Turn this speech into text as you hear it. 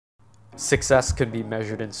success can be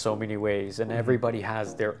measured in so many ways, and everybody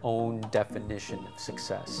has their own definition of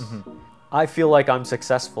success. I feel like I'm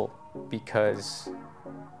successful because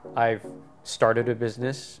I've started a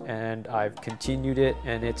business and I've continued it,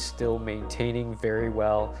 and it's still maintaining very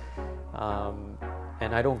well,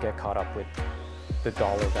 and I don't get caught up with the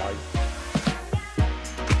dollar value.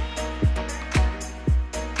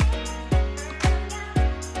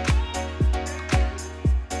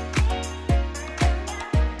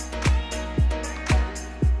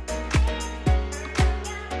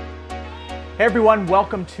 Hey everyone,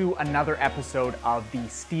 welcome to another episode of the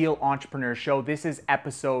Steel Entrepreneur Show. This is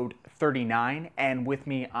episode 39, and with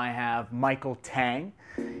me I have Michael Tang.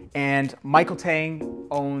 And Michael Tang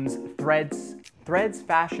owns Threads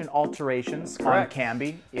Fashion Alterations on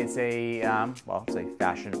Cambie. It's a it's a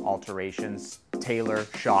fashion alterations tailor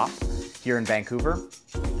shop here in Vancouver.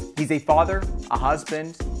 He's a father, a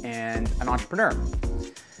husband, and an entrepreneur.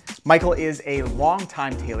 Michael is a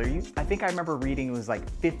long-time tailor. I think I remember reading it was like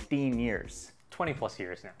 15 years. 20 plus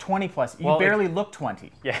years now. 20 plus. You barely look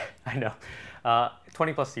 20. Yeah, I know.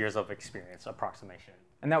 20 plus years of experience, approximation.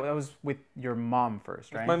 And that was with your mom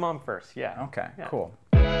first, right? My mom first, yeah. Okay, yeah. Cool.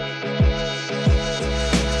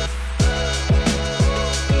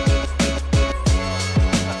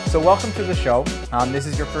 So welcome to the show. This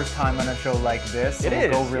is your first time on a show like this. So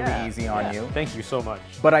we'll go really easy on you. Thank you so much.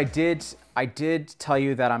 But I did tell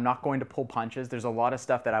you that I'm not going to pull punches. There's a lot of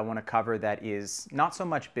stuff that I want to cover that is not so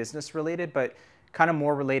much business related, but kind of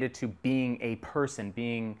more related to being a person,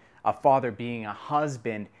 being a father, being a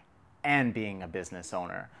husband, and being a business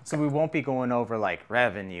owner. So we won't be going over like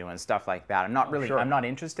revenue and stuff like that. I'm not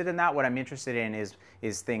interested in that. What I'm interested in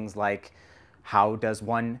is things like, how does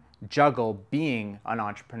one juggle being an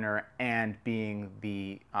entrepreneur and being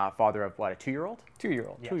the father of what, a 2-year-old?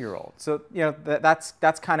 2-year-old. Yes. 2-year-old. So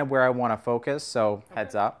that's kind of where I want to focus. So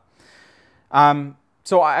heads up.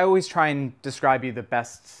 So I always try and describe you the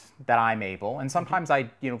best that I'm able, and sometimes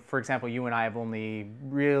for example, you and I have only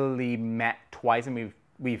really met twice, and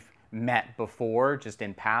we've met before just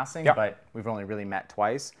in passing, but we've only really met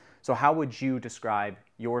twice. So how would you describe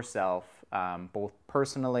yourself, both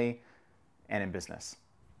personally and in business?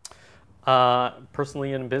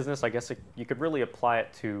 Personally and in business, I guess you could really apply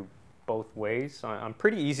it to both ways. I'm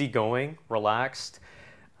pretty easygoing, relaxed.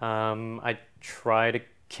 I try to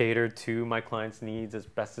cater to my clients' needs as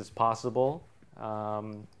best as possible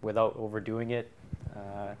without overdoing it.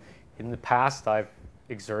 In the past, I've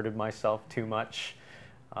exerted myself too much,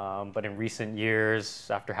 but in recent years,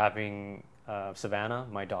 after having Savannah,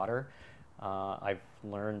 my daughter, I've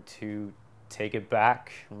learned to take it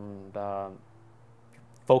back and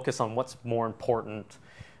focus on what's more important,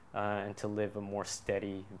 and to live a more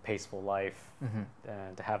steady and paceful life,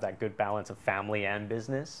 and to have that good balance of family and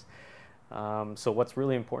business. So what's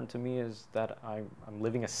really important to me is that I'm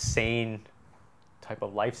living a sane type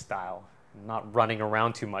of lifestyle, not running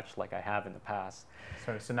around too much like I have in the past.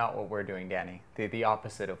 So not what we're doing, Danny. The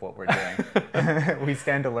opposite of what we're doing. We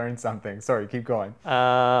stand to learn something. Sorry, keep going.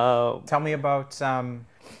 Tell me about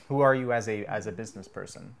who are you as a business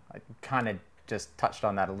person? I kind of just touched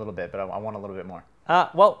on that a little bit, but I want a little bit more.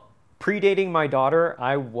 Well, predating my daughter,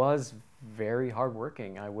 I was very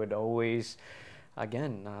hardworking. I would always,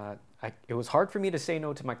 it was hard for me to say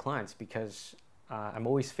no to my clients because I'm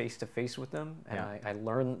always face to face with them, and I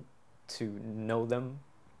learn to know them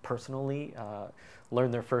personally,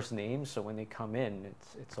 learn their first names. So when they come in,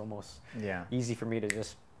 it's almost easy for me to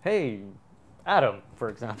just, hey, Adam, for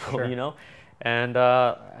example, And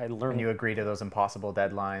I learned. And you agree to those impossible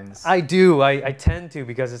deadlines? I do. I tend to,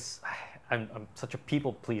 because I'm such a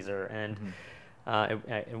people pleaser, and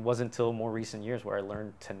it wasn't until more recent years where I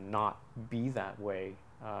learned to not be that way.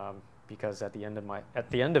 Because at the end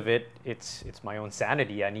of it, it's my own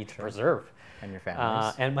sanity I need to preserve, and your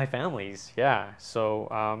families, and my family's. Yeah.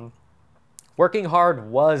 So working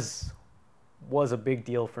hard was a big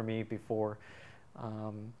deal for me before.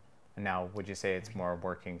 And now, would you say it's more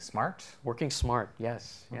working smart? Working smart,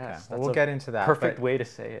 yes. Okay. Yes. Well, we'll get into that. Perfect way to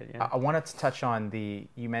say it. Yeah. I wanted to touch on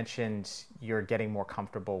you mentioned you're getting more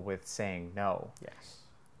comfortable with saying no. Yes.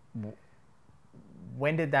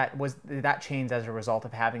 When did that change as a result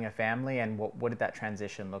of having a family, and what did that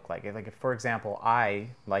transition look like? Like, if, for example, I,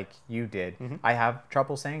 like you did, I have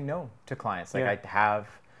trouble saying no to clients. Like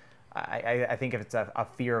I think if it's a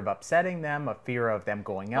fear of upsetting them, a fear of them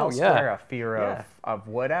going elsewhere, a fear of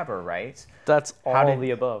whatever, right? That's all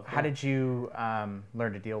the above. How did you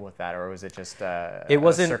learn to deal with that, or was it just a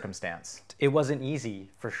circumstance? It wasn't easy,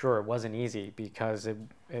 for sure. It wasn't easy because it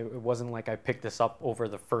wasn't like I picked this up over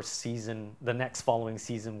the first season, the next following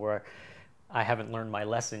season, where I haven't learned my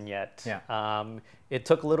lesson yet. Yeah. It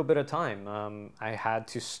took a little bit of time. I had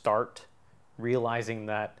to start realizing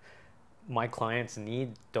that my clients'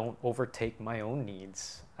 needs don't overtake my own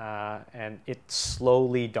needs. And it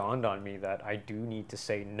slowly dawned on me that I do need to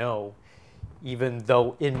say no, even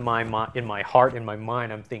though in my heart, in my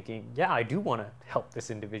mind, I'm thinking, yeah, I do want to help this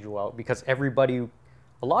individual out, because a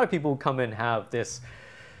lot of people who come in have this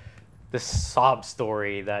sob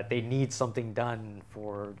story that they need something done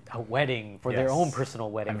for a wedding, for their own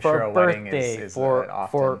personal wedding, I'm for sure a a wedding birthday, is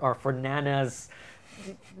for Nana's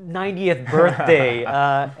 90th birthday,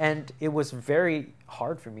 and it was very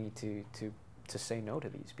hard for me to say no to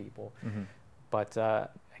these people. Mm-hmm. But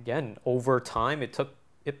again, over time,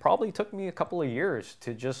 it probably took me a couple of years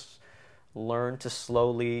to just learn to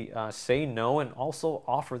slowly say no, and also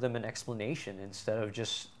offer them an explanation instead of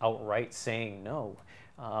just outright saying no.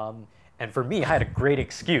 And for me, I had a great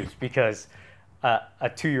excuse, because a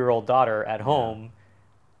 2-year-old daughter at home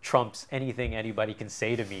trumps anything anybody can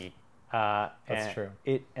say to me. That's true.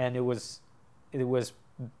 It was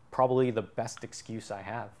probably the best excuse I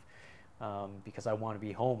have, because I want to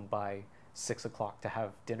be home by 6 o'clock to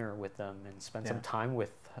have dinner with them and spend some time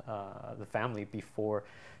with the family before,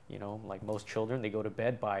 like most children, they go to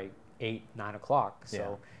bed by 8, 9 o'clock.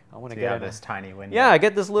 So I want to get this tiny window. Yeah, I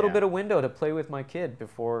get this little bit of window to play with my kid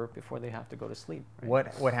before they have to go to sleep.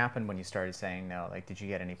 Right? What happened when you started saying no? Like, did you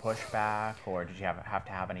get any pushback, or did you have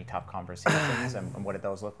to have any tough conversations, and what did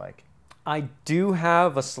those look like? I do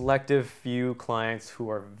have a selective few clients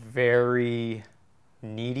who are very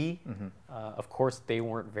needy. Mm-hmm. Of course, they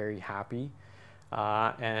weren't very happy.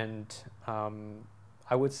 And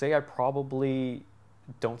I would say I probably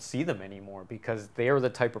don't see them anymore, because they are the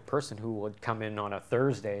type of person who would come in on a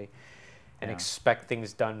Thursday and expect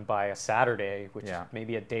things done by a Saturday, which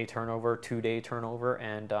maybe a day turnover, 2-day turnover.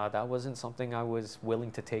 And that wasn't something I was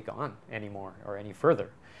willing to take on anymore or any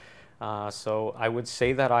further. So I would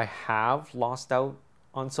say that I have lost out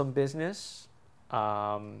on some business,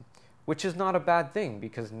 which is not a bad thing,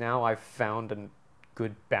 because now I've found a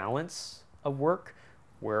good balance of work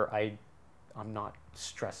where I'm not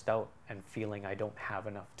stressed out and feeling I don't have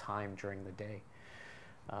enough time during the day.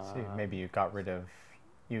 So maybe you got rid of,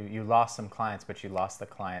 you lost some clients, but you lost the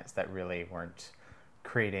clients that really weren't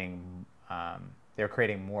creating, they were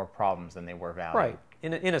creating more problems than they were value. Right.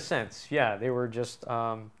 In a sense, yeah, they were just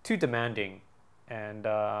too demanding, and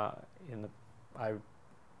I'm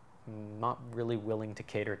not really willing to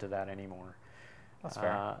cater to that anymore. That's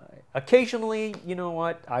fair. Occasionally, you know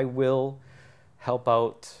what, I will help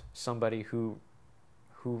out somebody who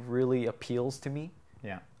really appeals to me.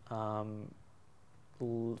 Yeah.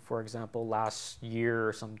 For example, last year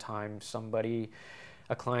or sometime,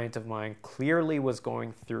 a client of mine, clearly was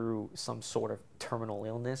going through some sort of terminal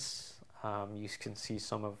illness. You can see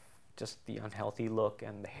some of just the unhealthy look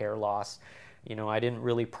and the hair loss. I didn't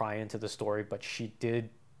really pry into the story, but she did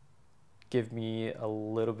give me a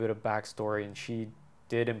little bit of backstory, and she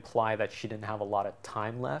did imply that she didn't have a lot of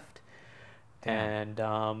time left. Damn.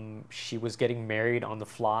 And she was getting married on the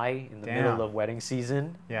fly in the middle of wedding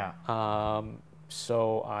season. Yeah.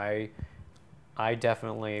 So I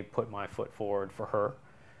definitely put my foot forward for her,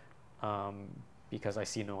 because I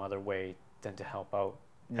see no other way than to help out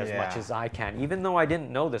as much as I can. Even though I didn't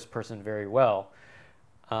know this person very well,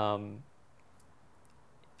 I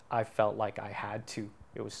felt like I had to.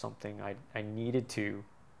 It was something I needed to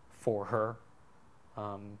for her,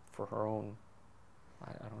 for her own,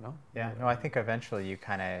 I don't know. Yeah, no, I think eventually you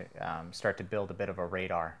kind of start to build a bit of a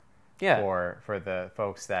radar for the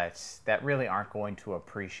folks that really aren't going to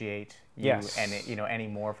appreciate you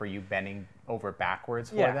anymore for you bending over backwards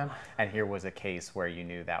for them. And here was a case where you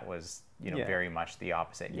knew that was very much the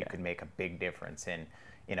opposite. You could make a big difference in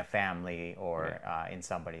a family or in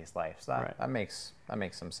somebody's life. So that makes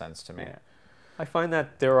some sense to me. Yeah. I find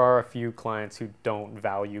that there are a few clients who don't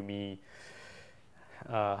value me.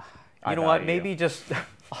 You know what? Maybe just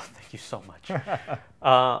thank you so much.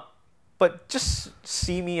 But just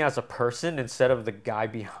see me as a person instead of the guy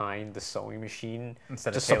behind the sewing machine.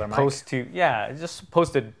 Instead just of Taylor supposed Mike. to, just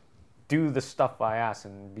supposed to do the stuff I ask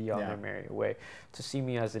and be on their merry way. To see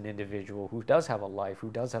me as an individual who does have a life, who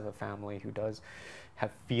does have a family, who does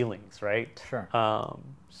have feelings, right? Sure. But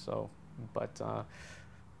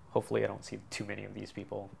hopefully I don't see too many of these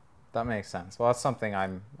people. That makes sense. Well, that's something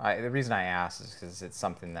the reason I ask is because it's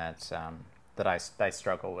something that I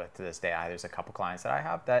struggle with to this day. There's a couple clients that I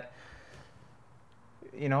have that,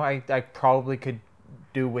 I probably could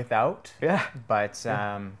do without. Yeah. But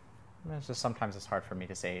it's just sometimes it's hard for me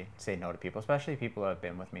to say no to people, especially people who have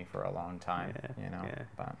been with me for a long time.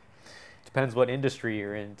 But depends what industry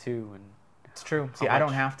you're in too, and It's true. See, I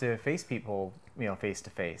don't have to face people, face to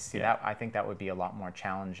face. See, that I think that would be a lot more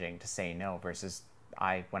challenging to say no versus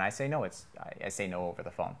when I say no, I say no over the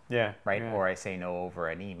phone. Yeah. Right? Yeah. Or I say no over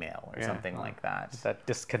an email or something like that. That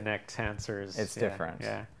disconnect answers. It's different.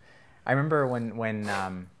 Yeah. I remember when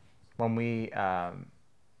we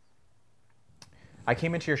I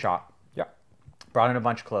came into your shop. Yeah. Brought in a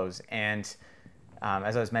bunch of clothes, and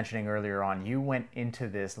as I was mentioning earlier on, you went into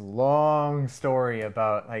this long story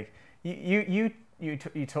about like you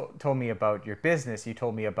told me about your business. You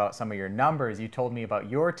told me about some of your numbers. You told me about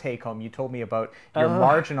your take home. You told me about your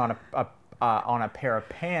margin on a pair of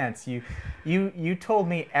pants. You told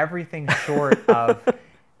me everything short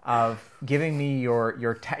of giving me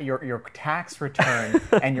your tax return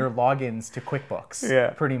and your logins to QuickBooks.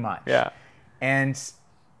 Yeah. Pretty much. Yeah. And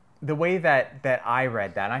the way that I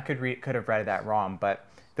read that, and I could have read that wrong, but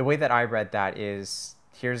the way that I read that is,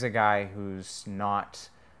 here's a guy who's not.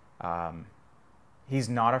 He's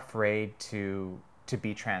not afraid to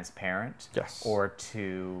be transparent. Yes. Or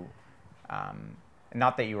to,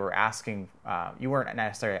 not that you were asking, you weren't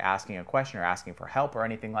necessarily asking a question or asking for help or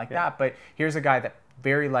anything like that, but here's a guy that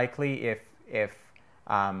very likely if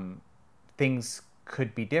things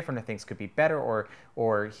could be different or things could be better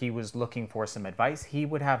or he was looking for some advice, he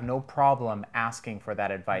would have no problem asking for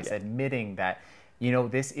that advice, admitting that,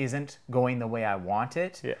 this isn't going the way I want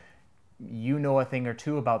it. Yeah. You know a thing or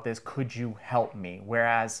two about this, could you help me?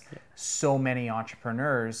 Whereas so many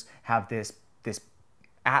entrepreneurs have this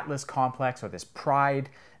Atlas complex or this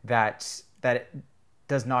pride that it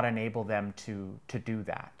does not enable them to do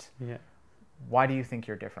that. Yeah. Why do you think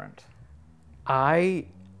you're different? I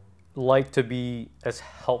like to be as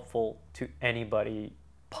helpful to anybody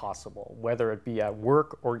possible, whether it be at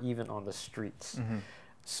work or even on the streets. Mm-hmm.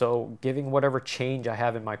 So giving whatever change I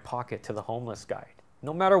have in my pocket to the homeless guy,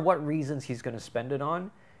 no matter what reasons he's going to spend it on,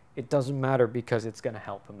 it doesn't matter because it's going to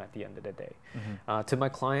help him at the end of the day. Mm-hmm. To my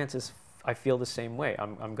clients, I feel the same way.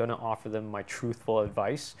 I'm going to offer them my truthful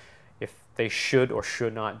advice if they should or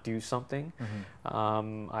should not do something.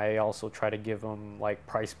 Mm-hmm. I also try to give them like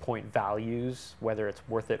price point values, whether it's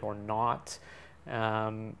worth it or not.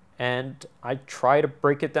 And I try to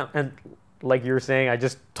break it down. And like you were saying, I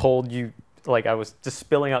just told you, like I was just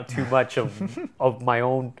spilling out too much of my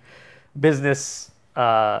own business.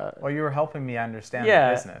 Well, you were helping me understand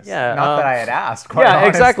the business. Yeah. Not that I had asked. Quite honestly.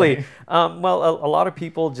 Exactly. Well, a lot of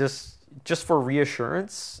people just for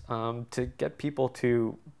reassurance, to get people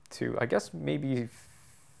to I guess maybe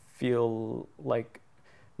feel like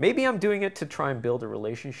maybe I'm doing it to try and build a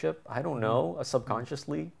relationship. I don't know,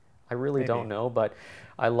 subconsciously. I really don't know, but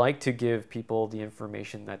I like to give people the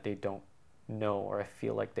information that they don't know, or I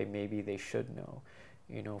feel like they should know.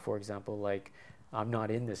 For example, like, I'm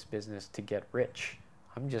not in this business to get rich.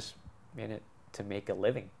 I'm just in it to make a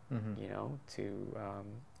living, and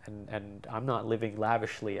I'm not living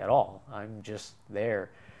lavishly at all. I'm just there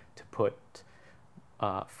to put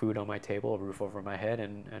food on my table, a roof over my head,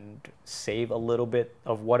 and save a little bit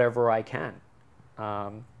of whatever I can.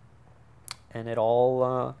 And it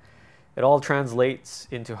all translates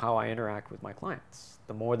into how I interact with my clients.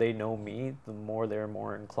 The more they know me, the more they're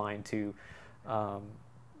more inclined to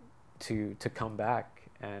come back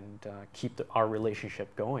and keep our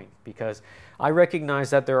relationship going, because I recognize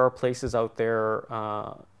that there are places out there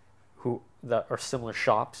that are similar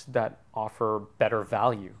shops that offer better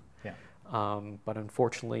value. Yeah. But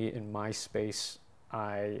unfortunately, in my space,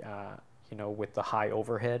 I with the high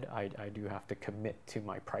overhead, I do have to commit to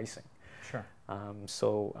my pricing. Sure.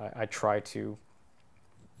 So I try to,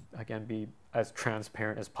 again, be as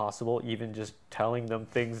transparent as possible, even just telling them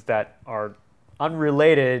things that are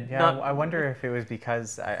unrelated. Yeah, I wonder if it was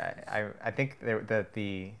because I think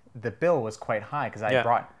the bill was quite high because I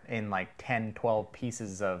brought in like 10, 12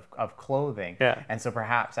 pieces of clothing. Yeah. And so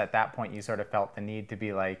perhaps at that point you sort of felt the need to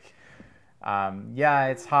be like,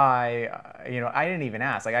 it's high. I didn't even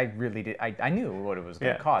ask. Like, I really did. I knew what it was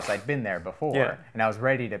going to cost. I'd been there before and I was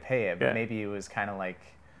ready to pay it, but maybe it was kind of like,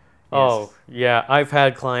 oh, yeah. I've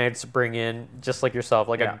had clients bring in, just like yourself,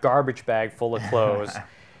 like a garbage bag full of clothes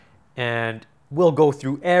and we'll go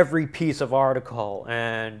through every piece of article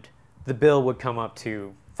and the bill would come up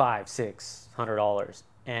to $500-$600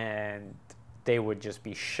 and they would just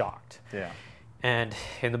be shocked. Yeah. And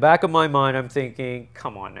in the back of my mind, I'm thinking,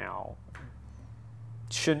 come on now.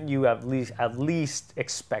 Shouldn't you at least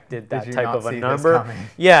expected that type of a number?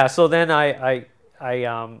 Yeah. So then I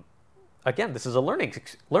again, this is a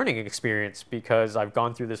learning experience because I've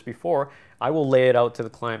gone through this before. I will lay it out to the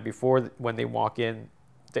client before when they walk in,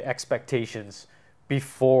 the expectations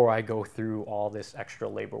before I go through all this extra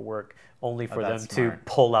labor work, only for them to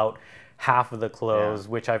pull out half of the clothes,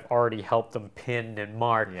 which I've already helped them pin and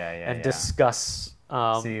mark and discuss.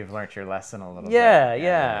 So you've learned your lesson a little bit.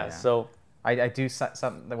 Yeah. So I do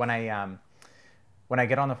some when I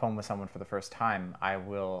get on the phone with someone for the first time, I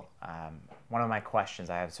will, one of my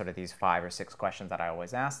questions, I have sort of these 5 or 6 questions that I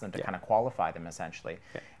always ask them to kind of qualify them essentially.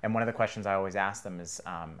 And one of the questions I always ask them is,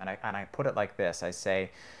 and I put it like this, I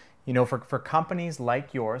say, you know, for companies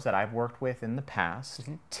like yours that I've worked with in the past,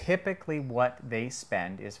 typically what they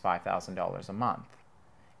spend is $5,000 a month.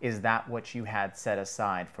 Is that what you had set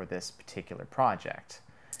aside for this particular project?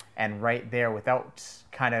 And right there, without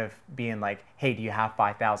kind of being like, hey, do you have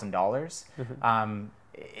 $5,000?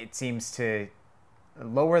 It seems to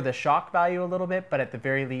lower the shock value a little bit, but at the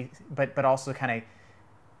very least, but also kind of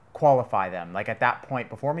qualify them. Like at that point,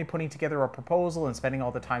 before me putting together a proposal and spending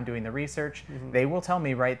all the time doing the research, they will tell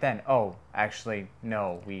me right then, oh, actually,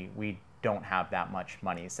 no, we don't have that much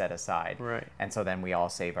money set aside. Right. And so then we all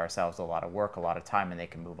save ourselves a lot of work, a lot of time, and they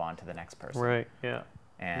can move on to the next person. Right, yeah.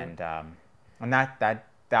 And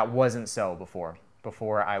that wasn't so before.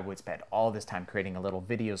 Before I would spend all this time creating a little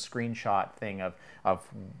video screenshot thing of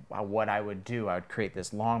what I would do. I would create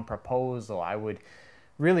this long proposal. I would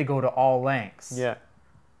really go to all lengths. Yeah.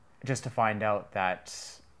 Just to find out that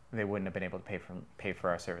they wouldn't have been able to pay for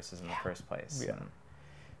our services in the first place. Yeah.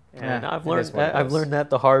 And I've learned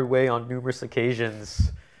that the hard way on numerous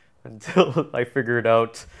occasions until I figured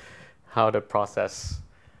out how to process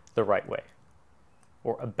the right way,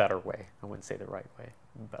 or a better way. I wouldn't say the right way,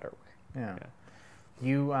 a better way. Yeah.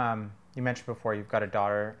 You mentioned before you've got a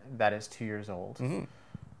daughter that is 2 years old.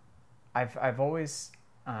 I've always,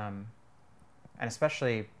 and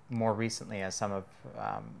especially more recently, as some of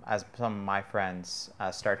my friends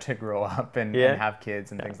start to grow up and have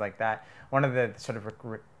kids and things like that, one of the sort of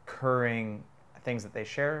recurring things that they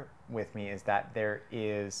share with me is that there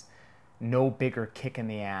is no bigger kick in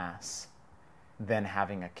the ass than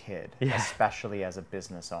having a kid, especially as a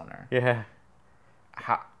business owner. Yeah.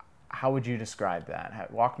 How would you describe that?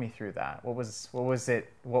 Walk me through that. What was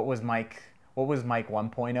Mike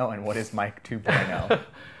 1.0 and what is Mike 2.0?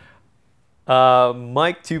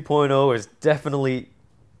 Mike 2.0 is definitely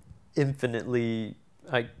infinitely,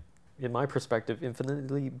 in my perspective,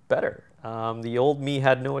 infinitely better. The old me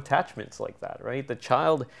had no attachments like that, right? A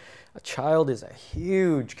child is a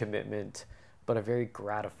huge commitment, but a very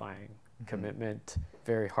gratifying commitment.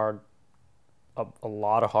 Very hard, a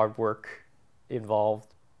lot of hard work involved,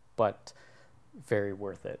 but very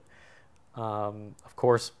worth it. Of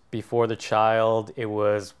course, before the child, it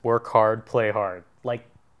was work hard, play hard, like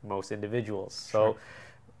most individuals. So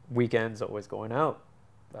weekends, always going out,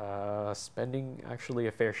 spending actually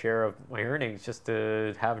a fair share of my earnings just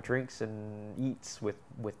to have drinks and eats with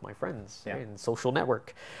my friends and social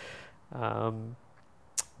network.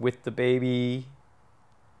 With the baby,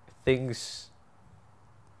 things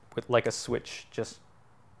with like a switch just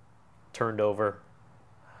turned over.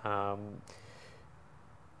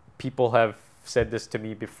 People have said this to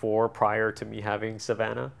me before, prior to me having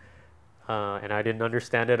Savannah, and I didn't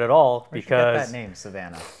understand it at all. Where'd because you get that name,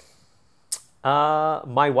 Savannah?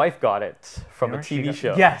 My wife got it from a TV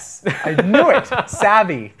show. Yes, I knew it.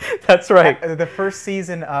 Savvy. That's right. The first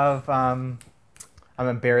season of, I'm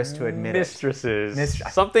embarrassed to admit Mistresses.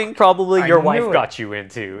 Something probably your wife got you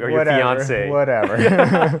into, or your fiance.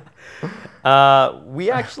 Whatever.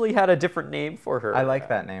 We actually had a different name for her. I like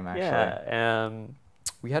that name, actually. Yeah,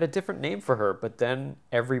 we had a different name for her, but then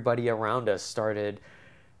everybody around us started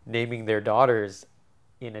naming their daughters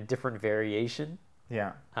in a different variation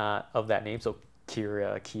of that name. So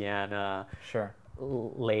Kira, Kiana,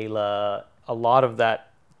 Layla, a lot of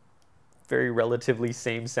that very relatively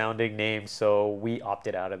same sounding names. So we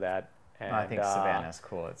opted out of that. And, I think Savannah's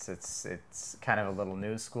cool. It's kind of a little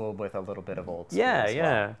new school with a little bit of old school.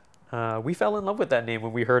 Yeah. We fell in love with that name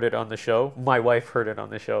when we heard it on the show. My wife heard it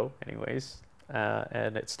on the show anyways,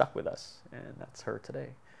 and it stuck with us, and that's her today.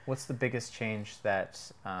 What's the biggest change that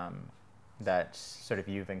sort of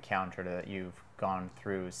you've encountered, that you've gone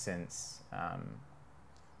through since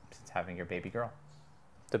having your baby girl?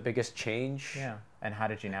 The biggest change? Yeah. And how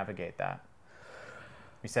did you navigate that?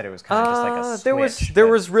 You said it was kind of just like a switch. There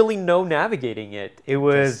was really no navigating it. It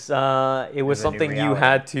was something you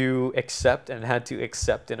had to accept, and had to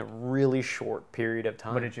accept in a really short period of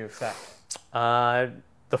time. What did you accept?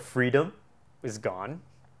 The freedom is gone.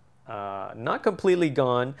 Not completely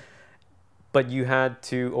gone, but you had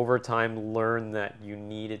to, over time, learn that you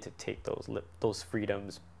needed to take those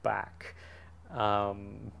freedoms back.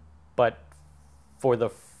 But for the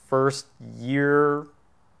first year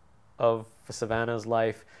of Savannah's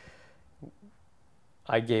life,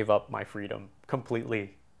 I gave up my freedom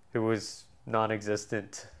completely. It was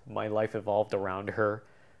non-existent. My life evolved around her.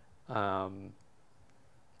 Was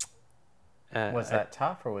that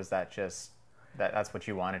tough, or was that just that's what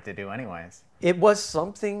you wanted to do anyways? It was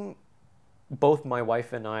something both my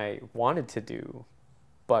wife and I wanted to do,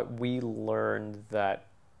 but we learned that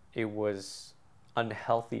it was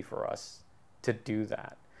unhealthy for us to do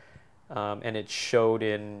that. And it showed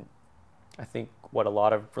in, I think, what a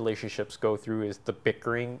lot of relationships go through is the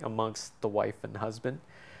bickering amongst the wife and husband.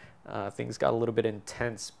 Things got a little bit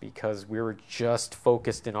intense because we were just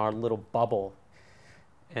focused in our little bubble.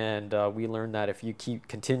 And we learned that if you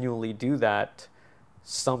continually do that,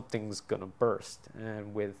 something's going to burst.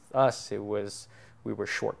 And with us,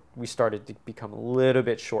 we started to become a little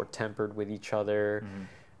bit short-tempered with each other.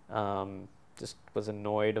 Just was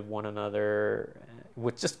annoyed of one another,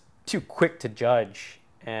 was just too quick to judge.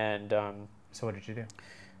 And so what did you do?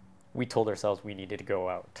 We told ourselves we needed to go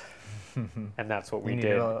out. And that's what we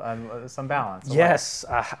did. Some balance. Yes,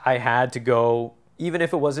 I had to go, even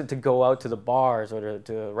if it wasn't to go out to the bars or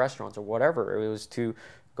to restaurants or whatever. It was to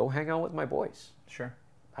go hang out with my boys. Sure.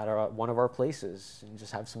 At one of our places and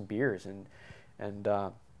just have some beers and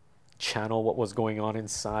channel what was going on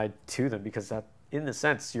inside to them, because that, in a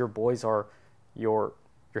sense, your boys are your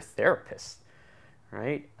therapist,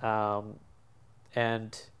 right?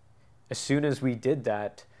 And as soon as we did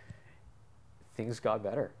that, things got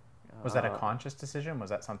better. Was that a conscious decision? Was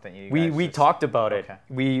that something you guys we talked about okay.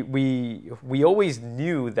 it. We always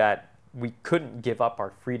knew that we couldn't give up our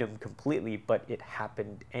freedom completely, but it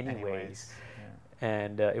happened anyways. Yeah.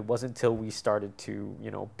 And it wasn't until we started to,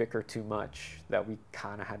 bicker too much that we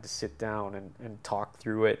kind of had to sit down and talk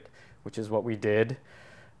through it, which is what we did.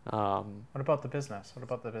 What about the business? What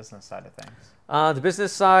about the business side of things? The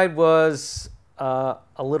business side was a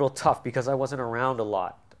little tough because I wasn't around a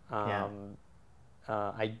lot.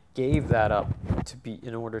 I gave that up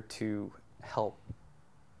in order to help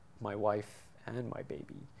my wife and my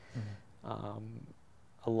baby.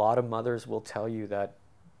 A lot of mothers will tell you that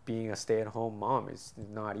being a stay-at-home mom is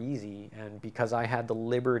not easy, and because I had the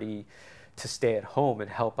liberty to stay at home and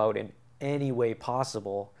help out in any way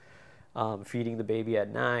possible, feeding the baby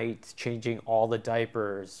at night, changing all the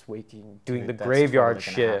diapers, doing the graveyard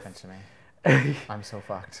totally shift. Happen to me. I'm so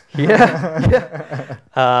fucked. Yeah.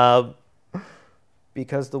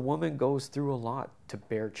 Because the woman goes through a lot to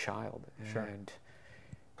bear child. Sure. And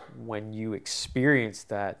when you experience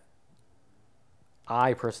that,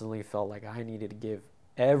 I personally felt like I needed to give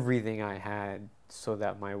everything I had so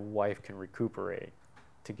that my wife can recuperate,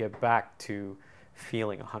 to get back to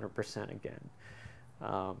feeling 100% again.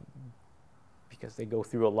 Because they go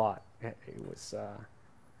through a lot. It was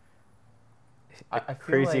a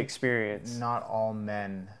crazy like experience. Not all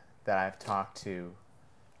men that I've talked to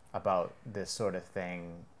about this sort of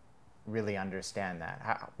thing really understand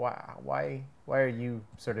that. Why are you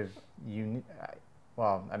sort of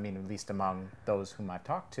well, I mean, at least among those whom I've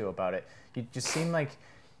talked to about it, you just seem like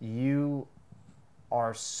you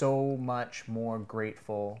are so much more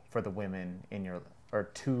grateful for the women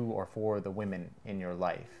for the women in your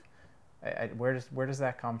life. Where does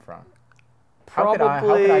that come from? How could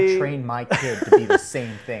I train my kid to be the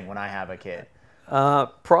same thing when I have a kid?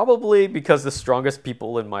 Probably because the strongest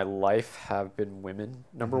people in my life have been women.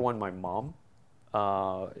 Number one, my mom.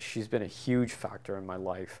 She's been a huge factor in my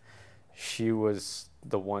life. She was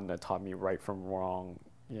the one that taught me right from wrong,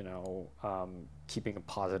 keeping a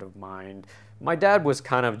positive mind. My dad was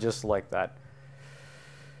kind of just like that.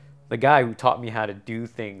 The guy who taught me how to do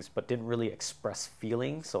things but didn't really express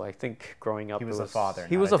feelings. So I think growing up, he was a father.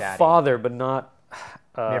 He was a father, but not.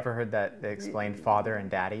 You ever heard that they explained father and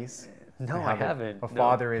daddies? No, I haven't. A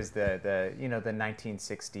father is the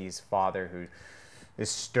 1960s father who is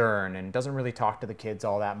stern and doesn't really talk to the kids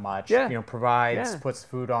all that much. Yeah. Provides, puts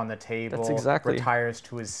food on the table, That's exactly. retires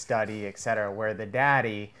to his study, etc. Where the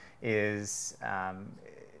daddy is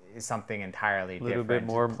something entirely different. A little bit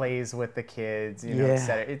more, plays with the kids,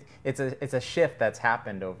 etc. It's a shift that's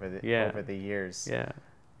happened over the years. Yeah.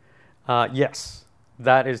 Yes,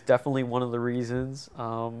 that is definitely one of the reasons,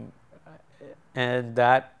 and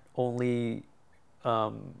that only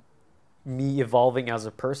me evolving as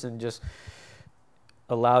a person just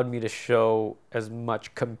allowed me to show as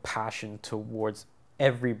much compassion towards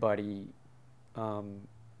everybody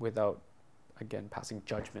without, again, passing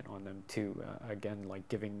judgment on them too. Again, like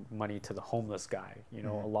giving money to the homeless guy. A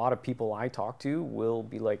lot of people I talk to will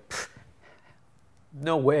be like,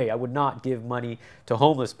 no way, I would not give money to a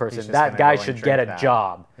homeless person. That guy should get a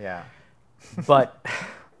job. Yeah. But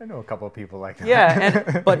I know a couple of people like that.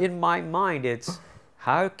 Yeah, but in my mind, it's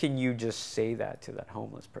how can you just say that to that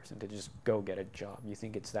homeless person to just go get a job? You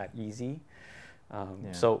think it's that easy?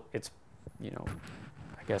 So it's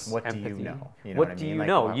I guess What empathy. do you know? You know What what I do mean? you Like,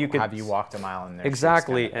 know? You could have you walked a mile in their shoes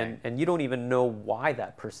exactly, kind of thing? and you don't even know why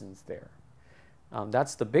that person's there.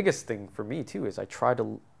 That's the biggest thing for me too. Is I try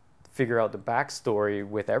to figure out the backstory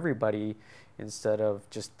with everybody instead of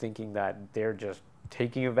just thinking that they're just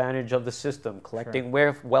taking advantage of the system, collecting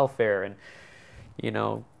welfare, and you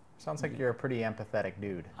know. Sounds like you're a pretty empathetic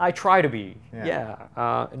dude. I try to be,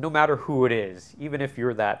 Yeah. no matter who it is, even if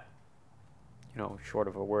you're that, short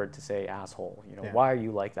of a word to say asshole, Yeah. why are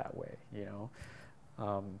you like that way,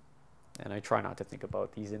 and I try not to think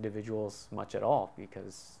about these individuals much at all,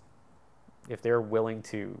 because if they're willing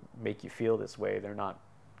to make you feel this way,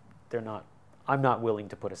 I'm not willing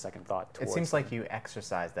to put a second thought towards It seems them. like you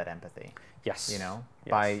exercise that empathy. Yes.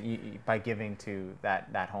 Yes. By giving to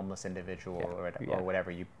that homeless individual or whatever.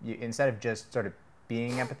 You instead of just sort of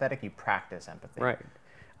being empathetic, you practice empathy. Right.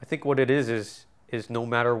 I think what it is no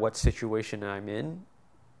matter what situation I'm in,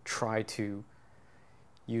 try to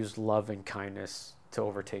use love and kindness to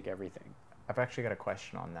overtake everything. I've actually got a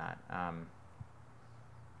question on that.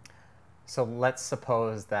 So let's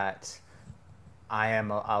suppose that I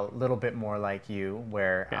am a little bit more like you,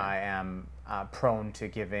 where I am prone to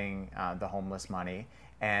giving the homeless money,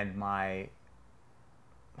 and my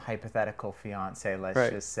hypothetical fiance, let's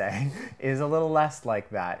just say, is a little less like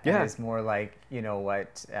that. Yeah. And is more like,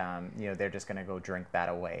 they're just going to go drink that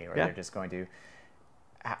away, or they're just going to.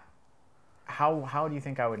 How do you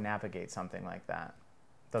think I would navigate something like that?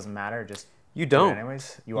 Doesn't matter. Just you do it don't.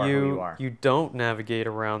 anyways. You are who you are. You don't navigate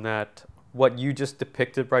around that. What you just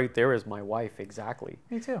depicted right there is my wife, exactly.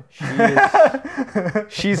 Me too.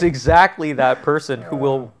 She's exactly that person who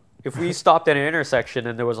will, if we stopped at an intersection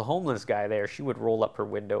and there was a homeless guy there, she would roll up her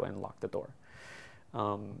window and lock the door. It's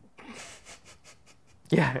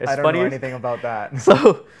I don't funny. know anything about that.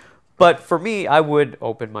 So, but for me, I would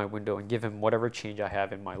open my window and give him whatever change I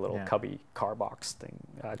have in my little cubby car box thing,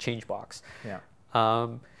 change box. Yeah.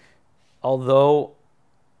 Although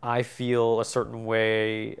I feel a certain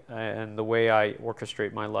way, and the way I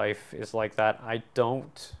orchestrate my life is like that, I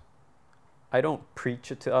don't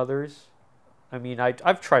preach it to others. I mean,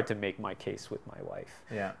 I've tried to make my case with my wife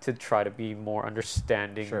to try to be more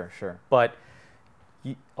understanding. Sure. But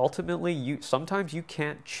ultimately, sometimes you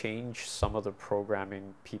can't change some of the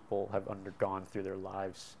programming people have undergone through their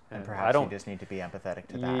lives. And perhaps you just need to be empathetic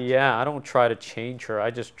to that. Yeah, I don't try to change her. I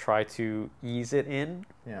just try to ease it in,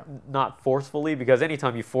 Yeah. not forcefully, because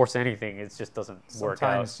anytime you force anything, it just doesn't work out.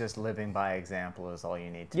 Sometimes just living by example is all you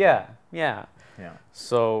need to do. Yeah.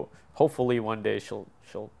 So hopefully one day she'll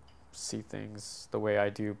see things the way I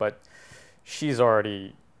do, but she's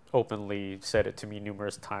already openly said it to me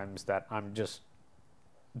numerous times that I'm just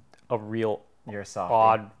a real You're a softie.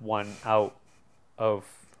 odd one out of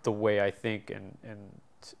the way I think,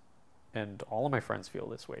 and all of my friends feel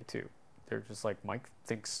this way too. They're just like, Mike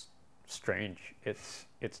thinks strange. It's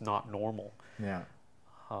not normal. Yeah.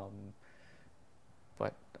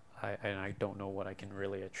 But I don't know what I can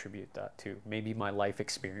really attribute that to. Maybe my life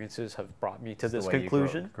experiences have brought me to this the way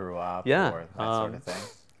conclusion. You grew up, Yeah, or that sort of thing.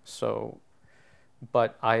 So,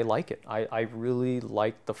 but I like it. I really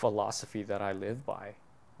like the philosophy that I live by.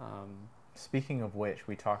 Speaking of which,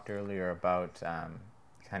 we talked earlier about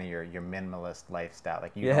kind of your minimalist lifestyle.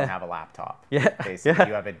 Like you don't have a laptop. Basically,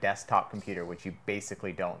 you have a desktop computer, which you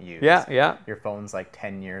basically don't use. Yeah. Your phone's like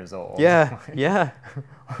 10 years old. Yeah.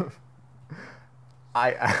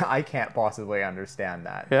 I can't possibly understand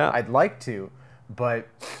that. Yeah. I'd like to, but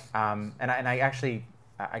and I actually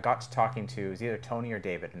I got to talking to, it was either Tony or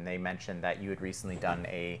David, and they mentioned that you had recently done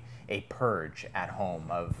a purge at home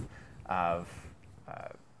of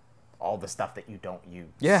all the stuff that you don't use.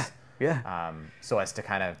 Yeah. So as to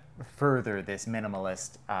kind of further this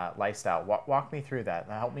minimalist lifestyle. Walk me through that.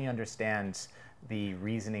 Help me understand the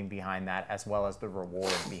reasoning behind that, as well as the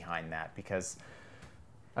reward behind that. Because,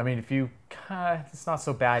 I mean, it's not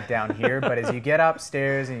so bad down here, but as you get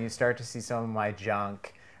upstairs and you start to see some of my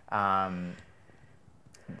junk, I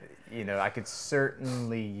could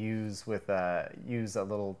certainly use a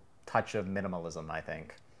little touch of minimalism, I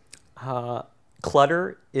think.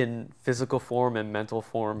 Clutter in physical form and mental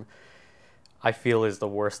form, I feel, is the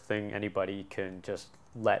worst thing anybody can just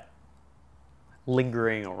let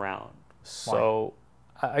lingering around. So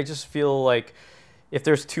I just feel like if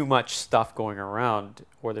there's too much stuff going around,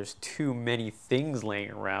 or there's too many things laying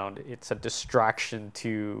around, it's a distraction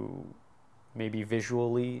to maybe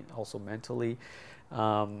visually, also mentally.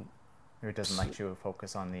 Or it doesn't let you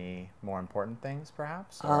focus on the more important things,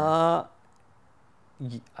 perhaps?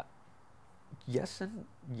 Yes, and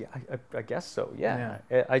I guess so. Yeah.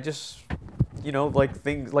 I just, like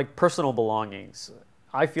things like personal belongings.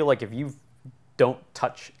 I feel like if you've don't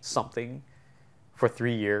touch something for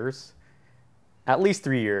 3 years, at least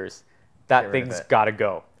 3 years, that thing's got to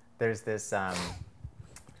go. There's this,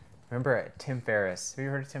 remember Tim Ferriss? Have you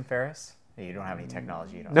heard of Tim Ferriss? You don't have any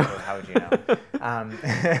technology, you don't. No. How would you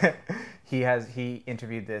know? He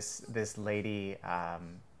interviewed this lady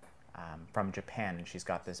from Japan, and she's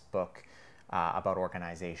got this book about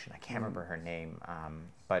organization. I can't remember her name,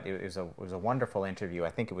 but it was a wonderful interview. I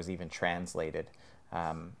think it was even translated.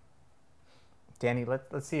 Danny,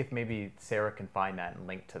 let's see if maybe Sarah can find that and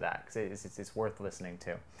link to that, because it's worth listening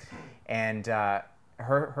to. And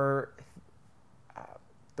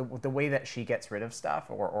the way that she gets rid of stuff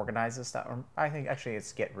or organizes stuff, or I think actually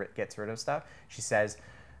it's gets rid of stuff. She says,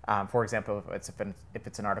 for example, if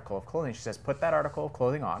it's an article of clothing, she says, put that article of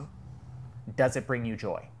clothing on. Does it bring you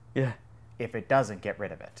joy? Yeah. If it doesn't, get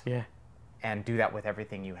rid of it. Yeah. And do that with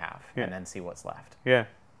everything you have, and then see what's left. Yeah.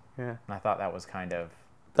 Yeah. And I thought that was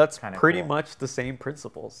that's pretty much the same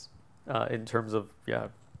principles in terms of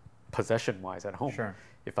possession-wise at home. Sure.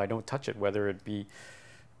 If I don't touch it, whether it be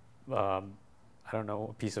I don't know,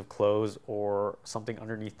 a piece of clothes or something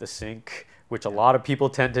underneath the sink, which a lot of people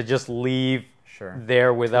tend to just leave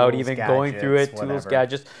there without even going through it. Whatever. Tools,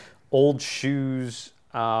 gadgets, old shoes,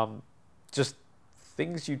 just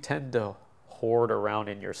things you tend to hoard around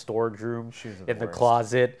in your storage room, in the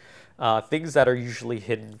closet, things that are usually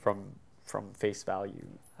hidden from face value.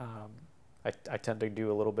 I tend to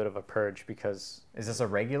do a little bit of a purge because... Is this a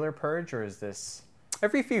regular purge, or is this...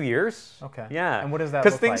 Every few years. Okay. Yeah. And what does that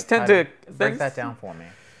look like? Because things tend to... Break that down for me.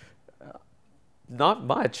 Not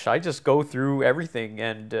much. I just go through everything,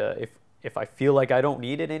 and if I feel like I don't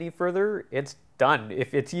need it any further, it's done.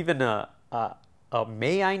 If it's even a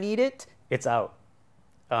may I need it, it's out.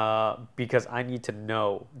 Because I need to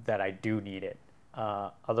know that I do need it.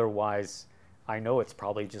 Otherwise, I know it's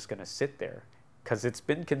probably just going to sit there. Because it's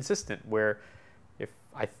been consistent where if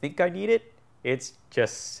I think I need it, it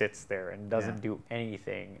just sits there and doesn't do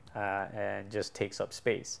anything and just takes up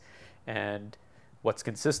space. And what's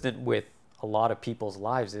consistent with a lot of people's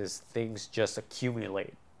lives is things just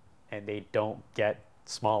accumulate and they don't get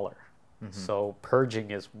smaller. Mm-hmm. So purging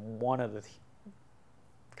is one of the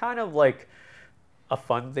kind of like a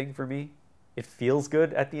fun thing for me. It feels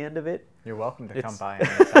good at the end of it. You're welcome to come by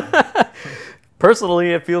anytime.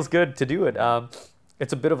 Personally, it feels good to do it.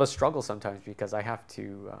 It's a bit of a struggle sometimes because I have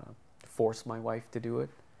to force my wife to do it.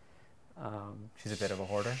 She's a bit of a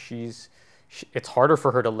hoarder. It's harder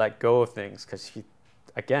for her to let go of things because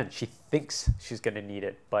she thinks she's going to need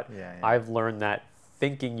it. But I've learned that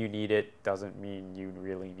thinking you need it doesn't mean you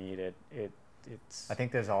really need it. I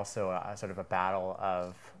think there's also a sort of a battle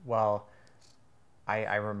of, well,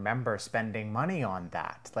 I remember spending money on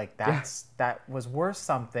that. Like that was worth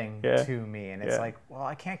something to me. And it's like, well,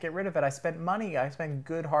 I can't get rid of it. I spent money. I spent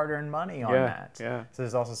good hard-earned money on that. Yeah. So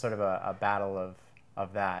there's also sort of a battle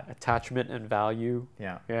of that. Attachment and value.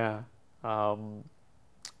 Yeah. Yeah.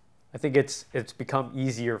 I think it's become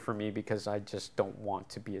easier for me because I just don't want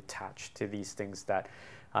to be attached to these things that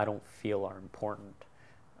I don't feel are important.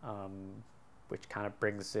 Which kind of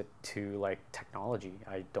brings it to like technology.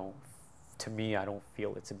 To me, I don't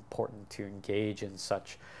feel it's important to engage in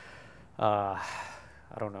such, I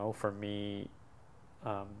don't know, for me,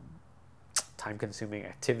 time-consuming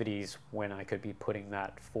activities when I could be putting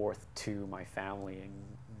that forth to my family and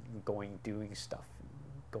doing stuff,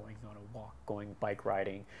 going on a walk, going bike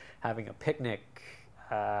riding, having a picnic,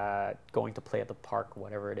 going to play at the park,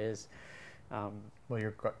 whatever it is. Will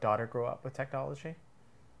your daughter grow up with technology?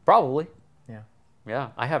 Probably. Yeah. Yeah,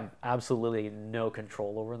 I have absolutely no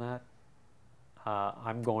control over that.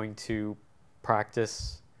 I'm going to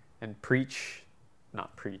practice and preach,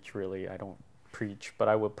 not preach really, I don't preach, but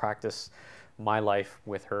I will practice my life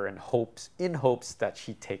with her in hopes that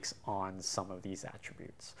she takes on some of these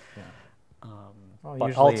attributes. Yeah. Well, but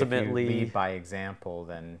usually ultimately, if you lead by example,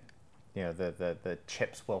 then the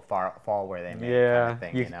chips will fall where they may. Yeah,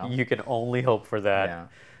 kind of thing, you can only hope for that.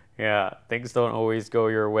 Yeah, things don't always go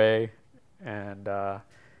your way, and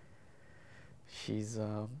she's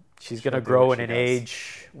going to grow in an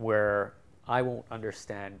age where I won't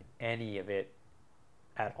understand any of it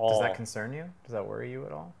at all. Does that concern you? Does that worry you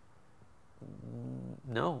at all?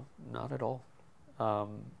 No, not at all.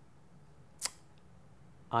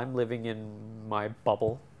 I'm living in my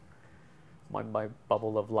bubble, my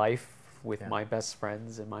bubble of life with my best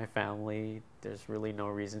friends and my family. There's really no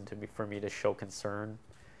reason for me to show concern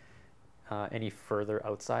any further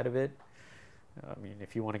outside of it. I mean,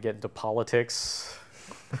 if you want to get into politics...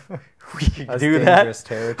 we can do that. Dangerous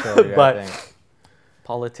territory, but I think.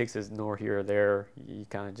 Politics is nor here or there. You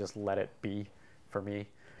kind of just let it be for me.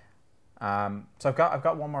 So I've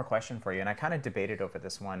got one more question for you, and I kind of debated over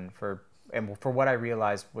this one for what I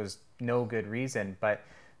realized was no good reason. But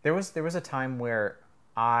there was a time where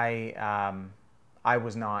I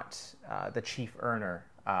was not the chief earner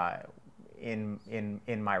in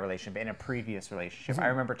my relationship, in a previous relationship. I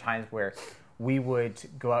remember times where we would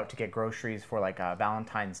go out to get groceries for like a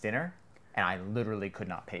Valentine's dinner, and I literally could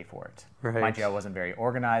not pay for it. Right. Mind you, I wasn't very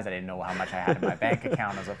organized. I didn't know how much I had in my bank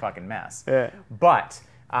account. It was a fucking mess. Yeah. But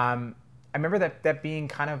I remember that being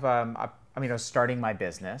kind of, I mean, I was starting my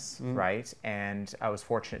business, right? And I was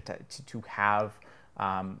fortunate to have,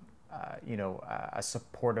 a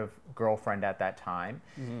supportive girlfriend at that time.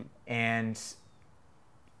 And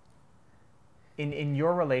in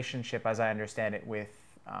your relationship, as I understand it, with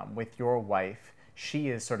your wife, she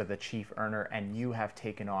is sort of the chief earner, and you have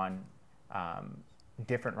taken on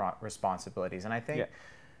different responsibilities. And I think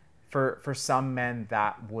for some men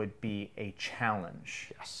that would be a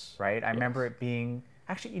challenge. Yes. Right? I remember it being,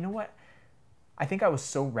 actually, you know what? I think I was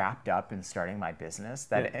so wrapped up in starting my business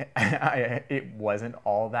that it wasn't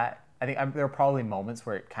all that. I think there were probably moments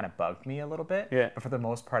where it kind of bugged me a little bit. Yeah. But for the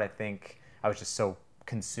most part, I think I was just so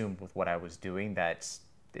consumed with what I was doing that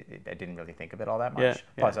I didn't really think of it all that much. Yeah.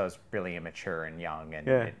 Plus, I was really immature and young, and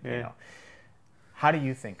you know. How do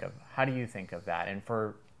you think of that? And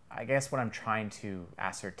for, I guess what I'm trying to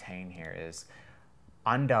ascertain here is,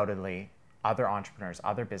 undoubtedly, other entrepreneurs,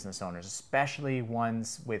 other business owners, especially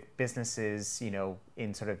ones with businesses, you know,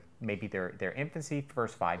 in sort of maybe their infancy,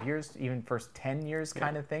 first 5 years, even first 10 years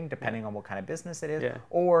kind of thing, depending on what kind of business it is,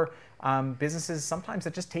 or businesses sometimes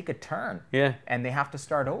that just take a turn and they have to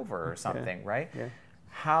start over or something, right? Yeah.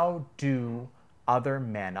 How do other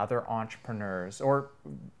men, other entrepreneurs, or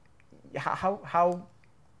how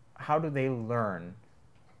do they learn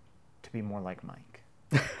to be more like Mike?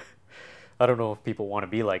 I don't know if people want to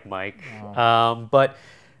be like Mike, but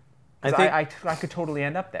I think I could totally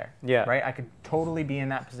end up there. Yeah. Right. I could totally be in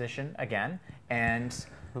that position again. And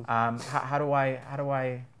how do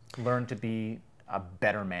I learn to be a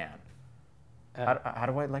better man? How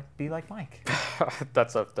do I be like Mike?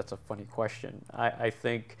 That's a funny question. I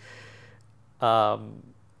think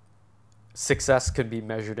success can be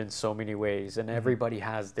measured in so many ways, and everybody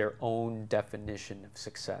has their own definition of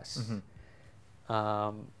success.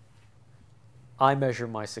 I measure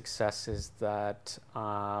my success is that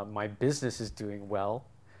my business is doing well,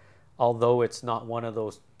 although it's not one of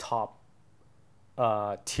those top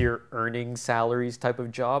tier earning salaries type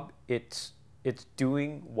of job. It's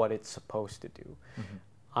doing what it's supposed to do.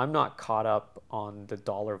 I'm not caught up on the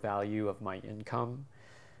dollar value of my income.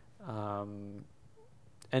 And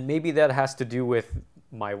maybe that has to do with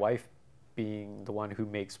my wife being the one who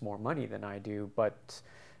makes more money than I do. But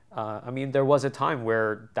I mean, there was a time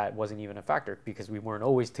where that wasn't even a factor because we weren't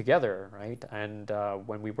always together, right? And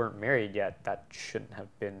when we weren't married yet, that shouldn't have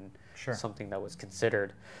been something that was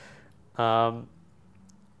considered.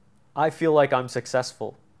 I feel like I'm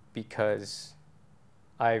successful because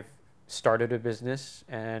I've started a business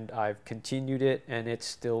and I've continued it, and it's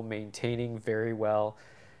still maintaining very well.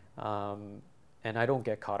 And I don't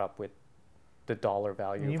get caught up with the dollar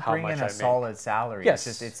value of how much I make. You bring in a solid salary.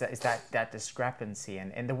 Yes. It's that discrepancy.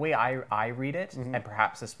 And the way I read it, and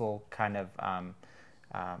perhaps this will kind of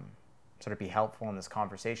sort of be helpful in this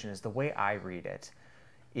conversation, is the way I read it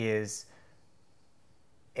is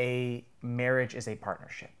a marriage is a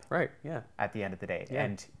partnership. Right, yeah. At the end of the day. Yeah.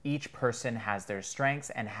 And each person has their strengths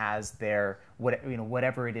and has their,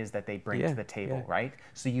 whatever it is that they bring to the table, right?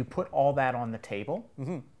 So you put all that on the table,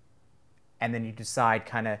 and then you decide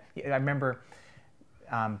kind of, I remember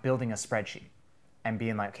building a spreadsheet and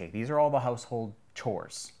being like, okay, these are all the household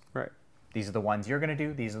chores. Right. These are the ones you're going to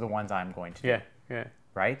do. These are the ones I'm going to do. Yeah.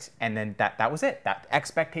 Right. And then that was it. That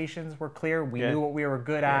expectations were clear. We knew what we were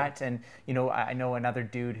good at. And, I know another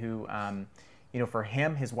dude who, for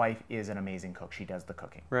him, his wife is an amazing cook. She does the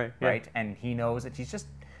cooking. Right. Right. And he knows that he just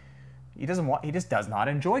does not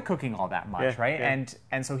enjoy cooking all that much, right? Yeah.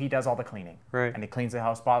 And so he does all the cleaning. Right. And he cleans the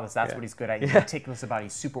house spotless. That's what he's good at. He's meticulous about it.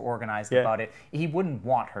 He's super organized about it. He wouldn't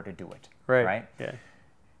want her to do it. Right. Yeah.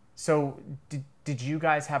 So did you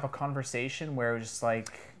guys have a conversation where it was just like...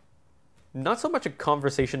 Not so much a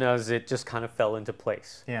conversation as it just kind of fell into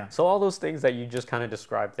place. Yeah. So all those things that you just kind of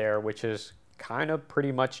described there, which is kind of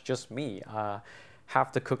pretty much just me.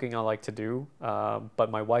 Half the cooking I like to do, but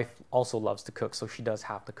my wife also loves to cook, so she does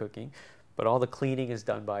half the cooking. But all the cleaning is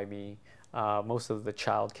done by me. Most of the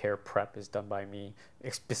childcare prep is done by me,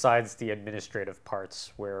 besides the administrative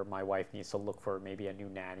parts where my wife needs to look for maybe a new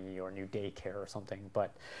nanny or new daycare or something.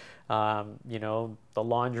 But, the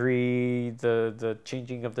laundry, the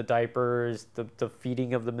changing of the diapers, the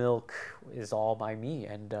feeding of the milk is all by me.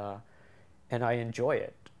 And and I enjoy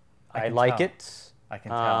it. I can like tell. it. I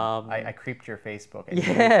can tell. I creeped your Facebook, and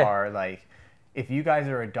Yeah. you are like, if you guys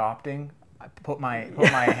are adopting, I put my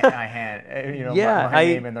hand, you know, Yeah, my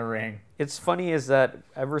name in the ring. It's funny is that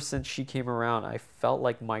ever since she came around, I felt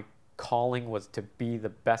like my calling was to be the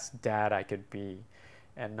best dad I could be,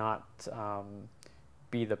 and not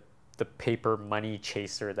be the paper money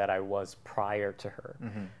chaser that I was prior to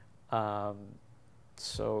her.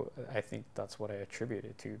 So I think that's what I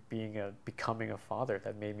attributed to becoming a father,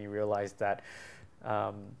 that made me realize that,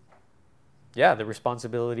 yeah, the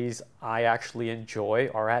responsibilities I actually enjoy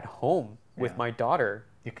are at home with my daughter.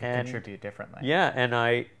 You can contribute differently. Yeah,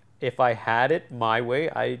 and if I had it my way,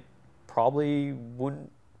 I probably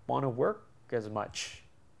wouldn't want to work as much.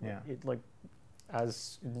 Yeah.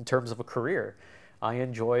 As in terms of a career, I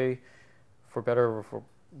enjoy, for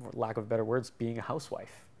lack of better words, being a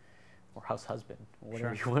housewife or house husband,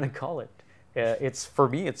 whatever you want to call it. It's, for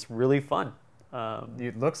me, it's really fun.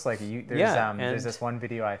 It looks like you. There's this one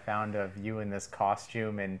video I found of you in this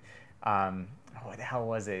costume, and what the hell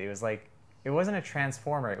was it? It was like, it wasn't a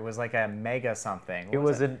transformer. It was like a mega something. It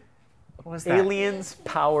was an what was that? alien's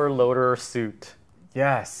power loader suit.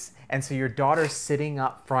 Yes. And so your daughter's sitting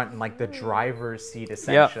up front in like the driver's seat,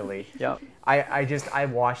 essentially. Yeah. I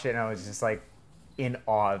watched it and I was just like in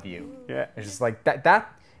awe of you. Yeah. It's just like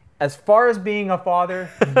that as far as being a father,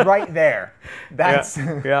 right there. That's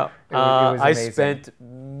yeah. It was I amazing. spent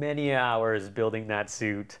many hours building that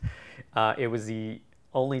suit. It was the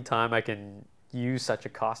only time I can use such a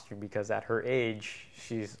costume, because at her age,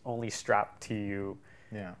 she's only strapped to you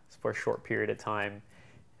for a short period of time.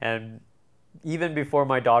 And even before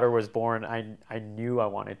my daughter was born, I knew I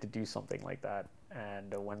wanted to do something like that.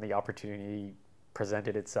 And when the opportunity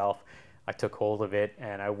presented itself, I took hold of it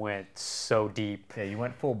and I went so deep. Yeah, you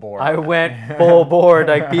went full board. I went full board.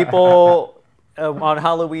 Like, people on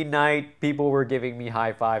Halloween night, people were giving me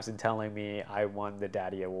high fives and telling me I won the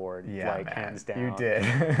Daddy Award, man, hands down. You did.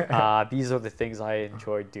 These are the things I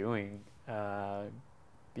enjoy doing,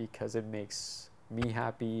 because it makes me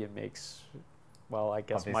happy. It makes, well, I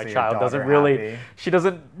guess Obviously, my your child doesn't daughter really, happy. she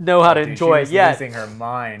doesn't know how to enjoy she was it yet. losing her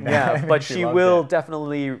mind. Yeah, but she loved will it.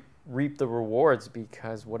 definitely reap the rewards,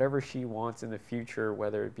 because whatever she wants in the future,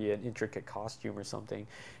 whether it be an intricate costume or something,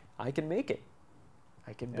 I can make it.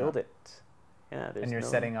 I can build it. Yeah, and you're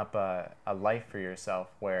setting up a life for yourself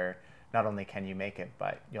where not only can you make it,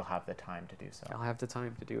 but you'll have the time to do so. I'll have the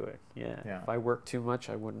time to do it. Yeah. Yeah. If I work too much,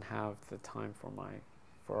 I wouldn't have the time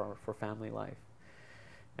for family life.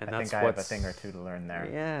 And I think I have a thing or two to learn there.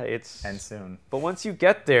 Yeah, and soon. But once you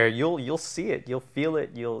get there, you'll see it, you'll feel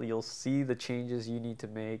it, you'll see the changes you need to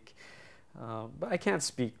make. But I can't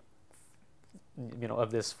speak,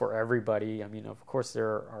 of this for everybody. I mean, of course,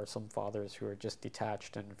 there are some fathers who are just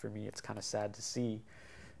detached, and for me, it's kind of sad to see.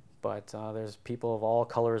 But there's people of all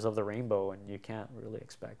colors of the rainbow, and you can't really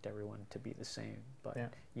expect everyone to be the same. But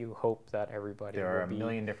you hope that everybody There are will a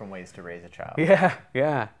million different ways to raise a child.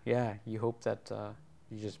 Yeah. You hope that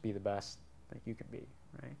you just be the best that you can be,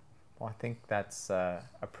 right? Well, I think that's a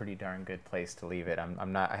pretty darn good place to leave it.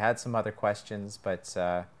 I'm not. I had some other questions, but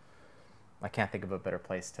I can't think of a better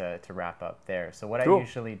place to wrap up there. So what I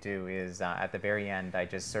usually do is at the very end, I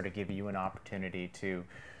just sort of give you an opportunity to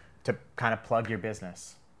kind of plug your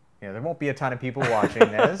business. There won't be a ton of people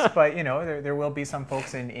watching this, but there will be some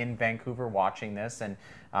folks in Vancouver watching this, and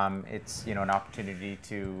it's an opportunity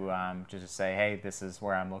to just say, hey, this is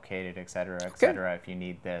where I'm located, et cetera, et cetera. If you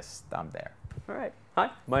need this, I'm there. All right. Hi,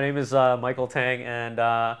 my name is Michael Tang, and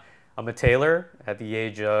I'm a tailor at the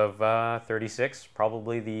age of 36,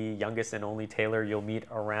 probably the youngest and only tailor you'll meet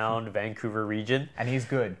around Vancouver region. And he's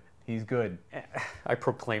good. He's good. I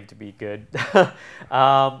proclaim to be good. But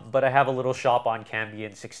I have a little shop on Cambie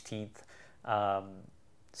and 16th,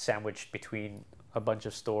 sandwiched between a bunch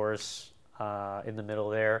of stores in the middle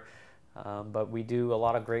there. But we do a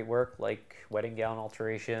lot of great work, like wedding gown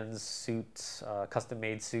alterations, suits,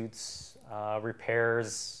 custom-made suits,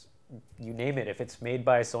 repairs, you name it. If it's made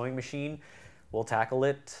by a sewing machine, we'll tackle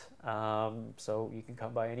it. So you can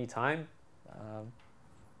come by anytime.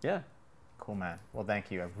 Yeah. Cool, man. Well, thank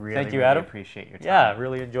you. I Thank you, really Adam. appreciate your time. Yeah, I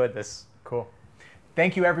really enjoyed this. Cool.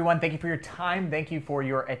 Thank you, everyone. Thank you for your time. Thank you for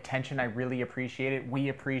your attention. I really appreciate it. We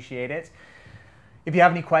appreciate it. If you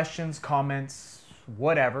have any questions, comments,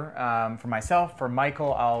 whatever, for myself, for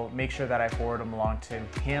Michael, I'll make sure that I forward them along to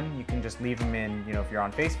him. You can just leave them in, if you're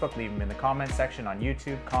on Facebook, leave them in the comment section, on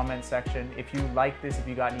YouTube, comment section. If you like this, if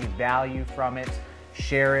you got any value from it,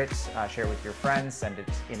 share it with your friends, send it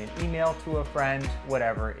in an email to a friend,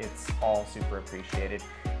 whatever. It's all super appreciated.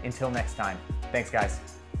 Until next time, thanks, guys.